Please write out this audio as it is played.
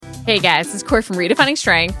Hey guys, this is Corey from Redefining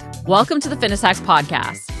Strength. Welcome to the Fitness Hacks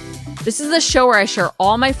Podcast. This is the show where I share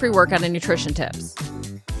all my free workout and nutrition tips.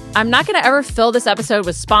 I'm not going to ever fill this episode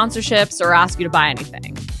with sponsorships or ask you to buy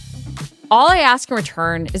anything. All I ask in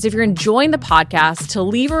return is if you're enjoying the podcast to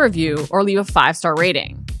leave a review or leave a 5-star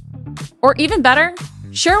rating. Or even better,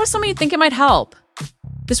 share it with someone you think it might help.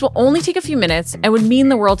 This will only take a few minutes and would mean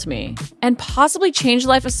the world to me and possibly change the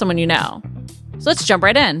life of someone you know. So let's jump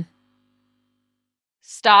right in.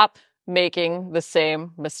 Stop making the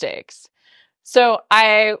same mistakes. So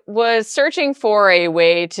I was searching for a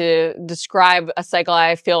way to describe a cycle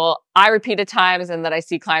I feel I repeat at times and that I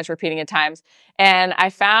see clients repeating at times. And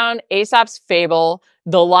I found Aesop's fable,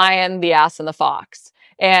 The Lion, the Ass, and the Fox.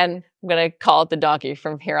 And I'm going to call it the donkey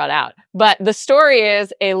from here on out. But the story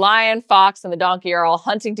is a lion, fox, and the donkey are all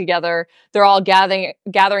hunting together. They're all gathering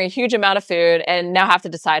a huge amount of food and now have to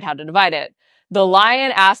decide how to divide it. The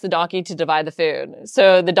lion asks the donkey to divide the food.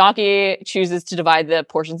 So the donkey chooses to divide the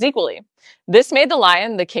portions equally. This made the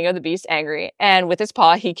lion, the king of the beasts, angry, and with his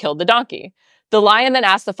paw, he killed the donkey. The lion then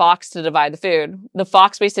asked the fox to divide the food. The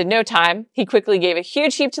fox wasted no time. He quickly gave a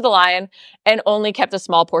huge heap to the lion and only kept a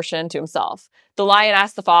small portion to himself. The lion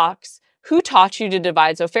asked the fox, "Who taught you to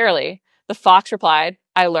divide so fairly?" The fox replied,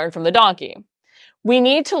 "I learned from the donkey." We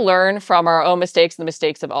need to learn from our own mistakes and the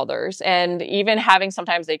mistakes of others. And even having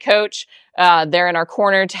sometimes a coach, they're in our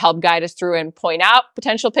corner to help guide us through and point out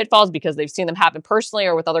potential pitfalls because they've seen them happen personally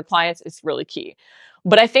or with other clients is really key.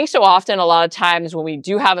 But I think so often, a lot of times when we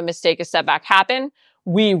do have a mistake, a setback happen,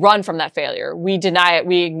 we run from that failure. We deny it.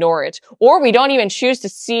 We ignore it. Or we don't even choose to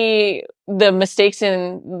see the mistakes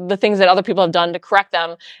and the things that other people have done to correct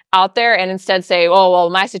them out there and instead say, oh, well,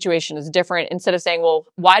 my situation is different, instead of saying, well,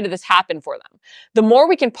 why did this happen for them? The more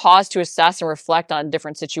we can pause to assess and reflect on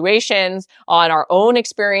different situations, on our own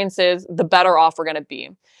experiences, the better off we're going to be.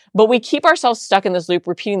 But we keep ourselves stuck in this loop,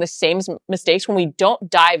 repeating the same mistakes when we don't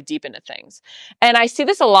dive deep into things. And I see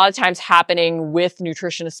this a lot of times happening with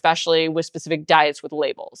nutrition, especially with specific diets with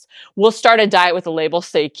labels. We'll start a diet with a label,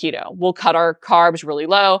 say keto. We'll cut our carbs really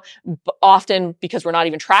low. Often, because we're not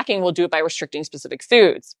even tracking, we'll do it by restricting specific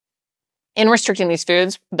foods. In restricting these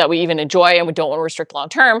foods that we even enjoy and we don't want to restrict long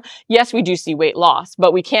term, yes, we do see weight loss,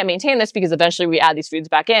 but we can't maintain this because eventually we add these foods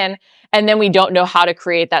back in and then we don't know how to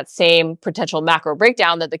create that same potential macro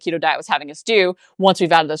breakdown that the keto diet was having us do once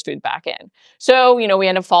we've added those foods back in. So, we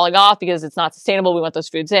end up falling off because it's not sustainable. We want those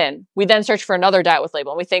foods in. We then search for another diet with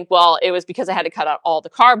label and we think, well, it was because I had to cut out all the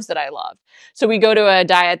carbs that I loved. So we go to a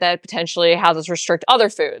diet that potentially has us restrict other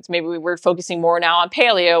foods. Maybe we were focusing more now on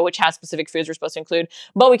paleo, which has specific foods we're supposed to include,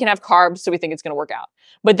 but we can have carbs, so we think it's going to work out.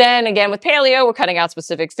 But then again, with paleo, we're cutting out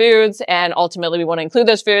specific foods and ultimately we want to include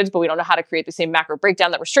those foods, but we don't know how to create the same macro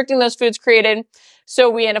breakdown that restricting those foods created.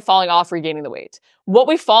 So we end up falling off, regaining the weight. What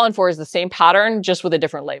we've fallen for is the same pattern, just with a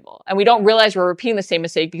different label. And we don't realize we're repeating the same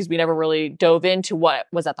mistake because we never really dove into what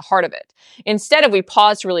was at the heart of it. Instead, if we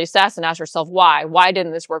pause to really assess and ask ourselves why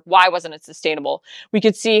didn't this work? Why wasn't it sustainable? We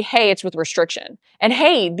could see, hey, it's with restriction. And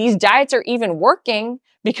hey, these diets are even working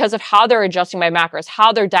because of how they're adjusting my macros,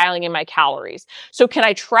 how they're dialing in my calories. So can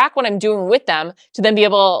I track what I'm doing with them to then be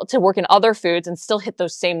able to work in other foods and still hit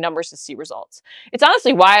those same numbers to see results? It's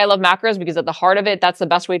honestly why I love macros, because at the heart of it, that's the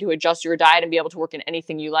best way to adjust your diet and be able to work in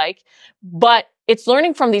anything you like. But it's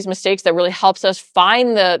learning from these mistakes that really helps us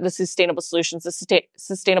find the sustainable solutions, the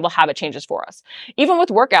sustainable habit changes for us. Even with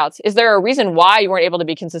workouts, is there a reason why you weren't able to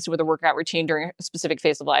be consistent with a workout routine during a specific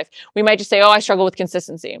phase of life? We might just say, oh, I struggle with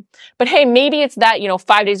consistency. But hey, maybe it's that,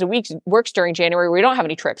 5 days a week works during January where you don't have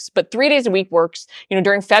any trips, but 3 days a week works,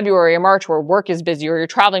 during February or March where work is busy or you're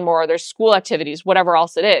traveling more or there's school activities, whatever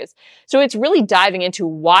else it is. So it's really diving into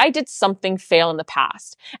why did something fail in the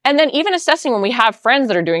past? And then even assessing when we have friends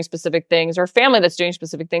that are doing specific things or family that's doing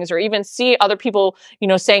specific things, or even see other people,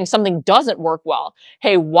 saying something doesn't work well.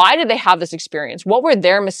 Hey, why did they have this experience? What were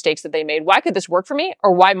their mistakes that they made? Why could this work for me?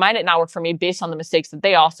 Or why might it not work for me based on the mistakes that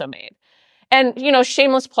they also made? And,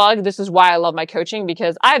 shameless plug, this is why I love my coaching,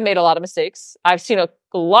 because I've made a lot of mistakes. I've seen a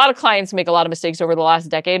lot of clients make a lot of mistakes over the last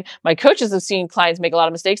decade. My coaches have seen clients make a lot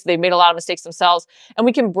of mistakes. They've made a lot of mistakes themselves. And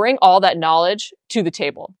we can bring all that knowledge to the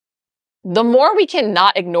table. The more we can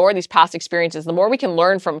not ignore these past experiences, the more we can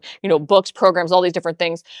learn from, books, programs, all these different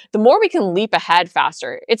things, the more we can leap ahead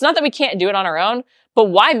faster. It's not that we can't do it on our own,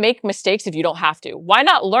 but why make mistakes if you don't have to? Why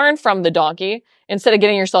not learn from the donkey instead of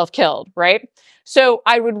getting yourself killed, right? So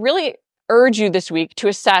I would really urge you this week to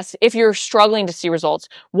assess if you're struggling to see results.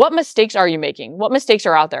 What mistakes are you making? What mistakes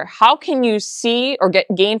are out there? How can you see or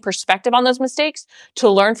gain perspective on those mistakes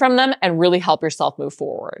to learn from them and really help yourself move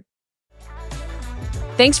forward?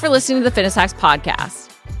 Thanks for listening to the Fitness Hacks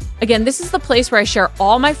Podcast. Again, this is the place where I share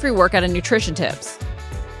all my free workout and nutrition tips.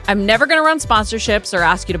 I'm never going to run sponsorships or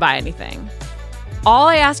ask you to buy anything. All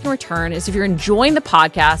I ask in return is if you're enjoying the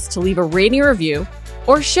podcast to leave a rating or review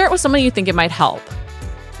or share it with someone you think it might help.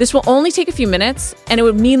 This will only take a few minutes, and it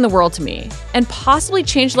would mean the world to me and possibly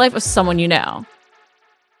change the life of someone you know.